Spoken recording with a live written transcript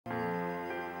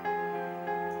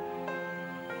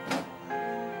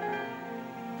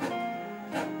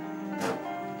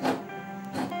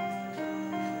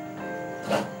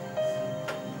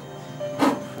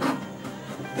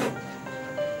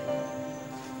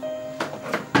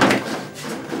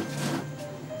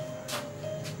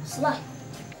Sly.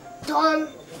 Don,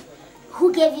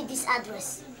 who gave you this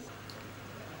address?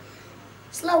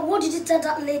 Sly, what did you tell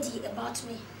that lady about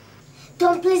me?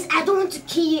 Don, please, I don't want to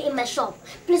kill you in my shop.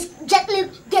 Please, gently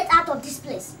get out of this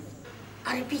place.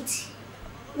 I repeat,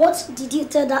 what did you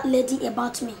tell that lady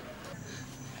about me?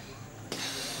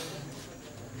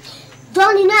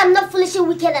 Don, you know I'm not foolishly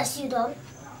wicked as you, Don.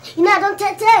 You know I don't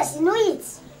tell tales, you know it.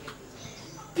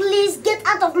 Please get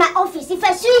out of my office. If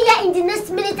I see you here in the next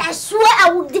minute, I swear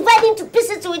I will divide into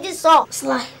pieces with this saw.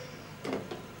 Sly,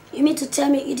 you mean to tell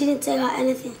me you didn't tell her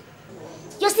anything?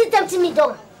 You're still tempting me,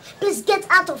 Don. Please get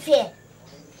out of here.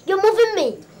 You're moving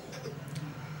me.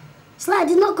 Sly, I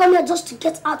did not come here just to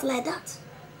get out like that.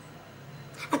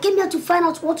 I came here to find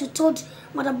out what you told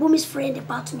Mother Bumi's friend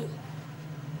about me.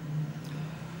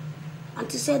 And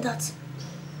to say that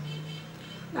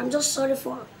I'm just sorry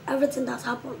for everything that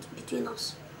happened between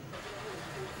us.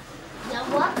 Now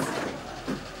what?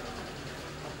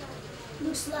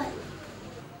 Looks like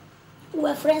we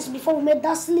were friends before we made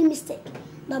that silly mistake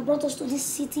that brought us to this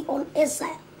city on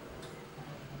exile.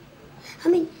 I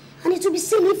mean, and it would be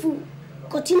silly if we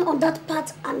continue on that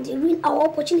path and ruin our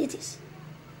opportunities.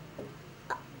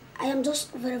 I am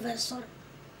just very, very sorry.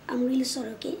 I'm really sorry,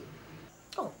 okay?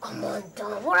 Oh, come on,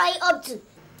 Don. What are you up to?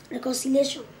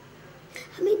 Reconciliation.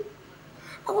 I mean,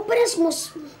 our parents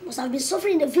must have been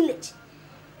suffering in the village.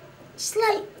 It's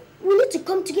like we need to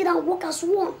come together and work as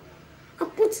one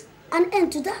and put an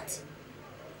end to that.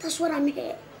 That's what I'm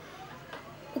here.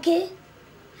 Okay?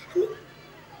 I mean,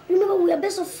 remember we were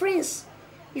best of friends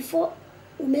before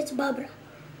we met Barbara.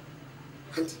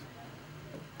 And,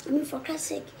 I mean, for Christ's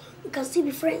sake, we can still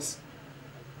be friends.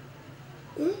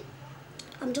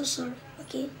 I'm just sorry,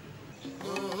 okay?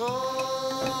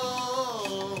 Oh,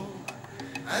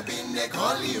 I've been there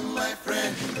calling you my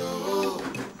friend,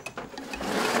 oh.